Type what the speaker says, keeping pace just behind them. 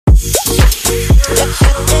Alright,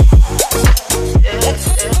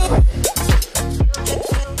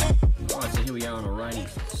 so here we are on a rainy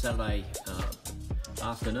Saturday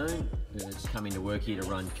afternoon. It's coming to work here to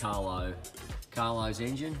run Carlo's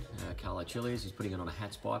engine, Carlo Chili's. He's putting it on a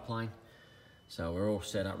Hatz biplane. So we're all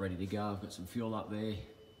set up, ready to go. I've got some fuel up there.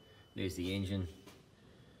 There's the engine.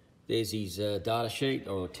 There's his data sheet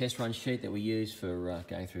or test run sheet that we use for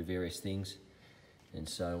going through various things. And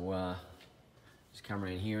so just come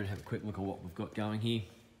around here and have a quick look at what we've got going here.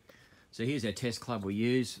 So here's our test club we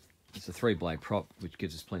use. It's a 3-blade prop, which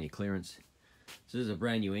gives us plenty of clearance. So this is a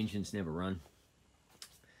brand new engine, it's never run.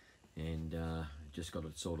 And just got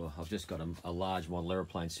it sort of, I've just got a large model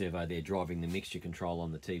aeroplane servo there driving the mixture control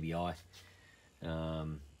on the TBI.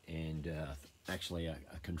 Actually a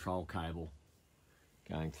control cable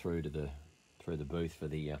going through to the booth for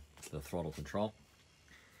the throttle control.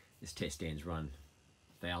 This test stand's run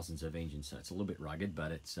thousands of engines, so it's a little bit rugged,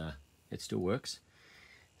 but it still works.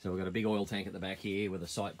 So we've got a big oil tank at the back here with a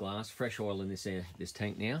sight glass, fresh oil in this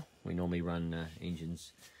tank now. We normally run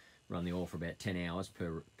engines, run the oil for about 10 hours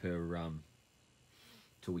per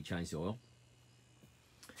till we change the oil.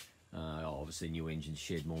 Obviously new engines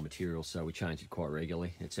shed more material, so we change it quite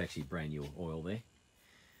regularly. It's actually brand new oil there.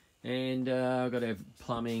 And I've got to have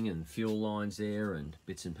plumbing and fuel lines there and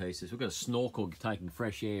bits and pieces. We've got a snorkel taking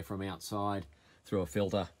fresh air from outside through a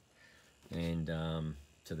filter and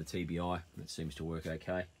to the TBI. It seems to work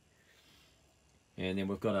okay. And then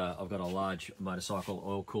I've got a large motorcycle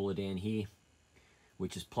oil cooler down here,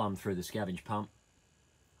 which is plumbed through the scavenge pump,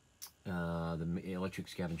 the electric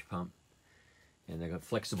scavenge pump. And they've got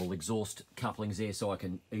flexible exhaust couplings there, so I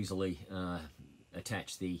can easily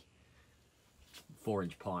attach the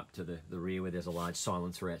 4-inch pipe to the rear where there's a large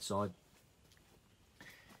silencer outside.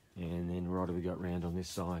 And then what have we got round on this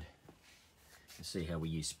side? You see how we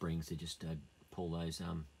use springs to just pull those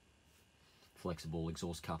flexible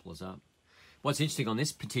exhaust couplers up. What's interesting on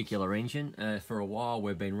this particular engine, for a while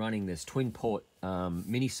we've been running this twin port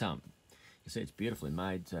mini sump. You see it's beautifully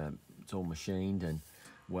made, it's all machined and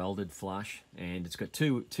welded flush, and it's got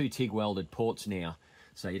two TIG welded ports now,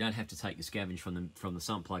 so you don't have to take the scavenge from the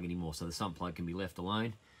sump plug anymore. So the sump plug can be left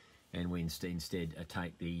alone, and we instead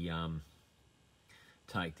take the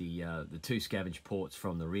two scavenge ports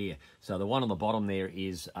from the rear. So the one on the bottom there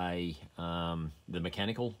is the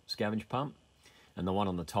mechanical scavenge pump, and the one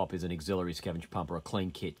on the top is an auxiliary scavenge pump or a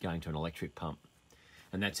clean kit going to an electric pump.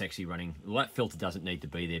 And that's actually running, well, that filter doesn't need to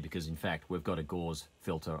be there because in fact we've got a gauze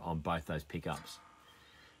filter on both those pickups.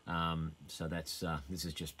 So that's this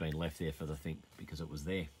has just been left there for the thing because it was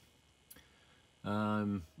there.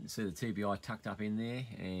 See the TBI tucked up in there,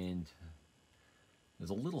 and there's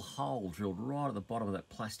a little hole drilled right at the bottom of that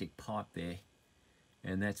plastic pipe there,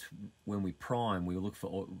 and that's when we prime, we look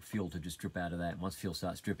for fuel to just drip out of that. Once fuel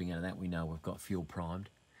starts dripping out of that, we know we've got fuel primed.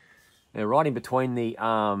 Now right in between the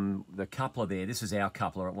coupler there, this is our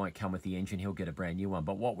coupler, it won't come with the engine, he'll get a brand new one,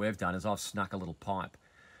 but what we've done is I've snuck a little pipe,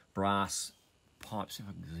 brass pipe, see if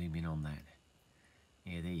I can zoom in on that.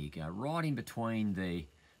 Yeah, there you go. Right in between the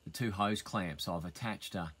two hose clamps, I've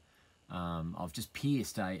attached I've just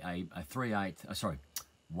pierced a 1/8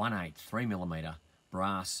 3mm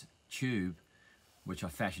brass tube, which I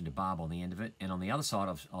fashioned a barb on the end of it, and on the other side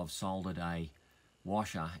I've soldered a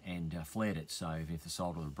washer and flared it, so if the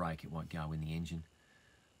solder would break it won't go in the engine.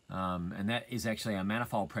 And that is actually a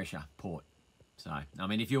manifold pressure port. So, I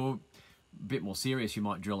mean, if you're a bit more serious, you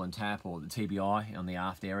might drill and tap or the TBI on the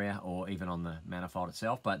aft area or even on the manifold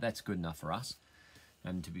itself, but that's good enough for us.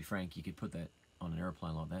 And to be frank, you could put that on an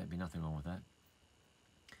aeroplane like that, there'd be nothing wrong with that.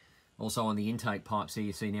 Also on the intake pipes here,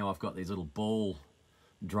 you see now I've got these little ball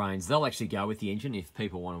drains. They'll actually go with the engine if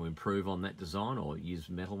people want to improve on that design or use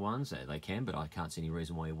metal ones, they can, but I can't see any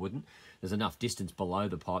reason why you wouldn't. There's enough distance below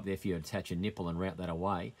the pipe there for you to attach a nipple and route that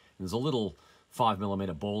away. And there's a little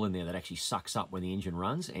 5mm ball in there that actually sucks up when the engine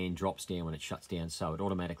runs and drops down when it shuts down, so it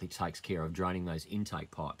automatically takes care of draining those intake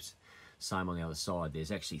pipes. Same on the other side,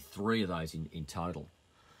 there's actually 3 of those in total.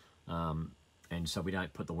 And so we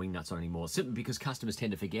don't put the wing nuts on anymore, simply because customers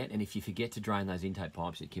tend to forget, and if you forget to drain those intake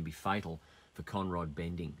pipes, it can be fatal for conrod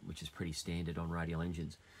bending, which is pretty standard on radial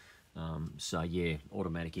engines. So yeah,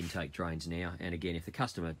 automatic intake drains now, and again, if the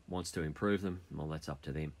customer wants to improve them, well, that's up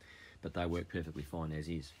to them, but they work perfectly fine as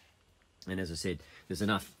is. And as I said, there's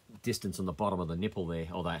enough distance on the bottom of the nipple there,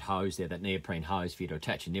 or that hose there, that neoprene hose, for you to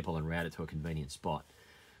attach a nipple and route it to a convenient spot.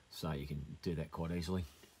 So you can do that quite easily.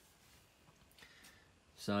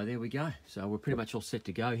 So there we go. So we're pretty much all set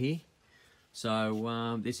to go here.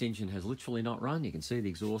 So this engine has literally not run. You can see the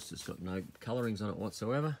exhaust, it's got no colourings on it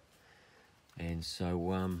whatsoever. And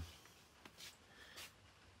so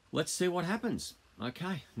let's see what happens.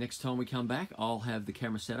 Okay, next time we come back, I'll have the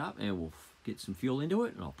camera set up and we'll get some fuel into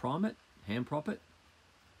it and I'll prime it, hand prop it,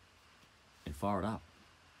 and fire it up.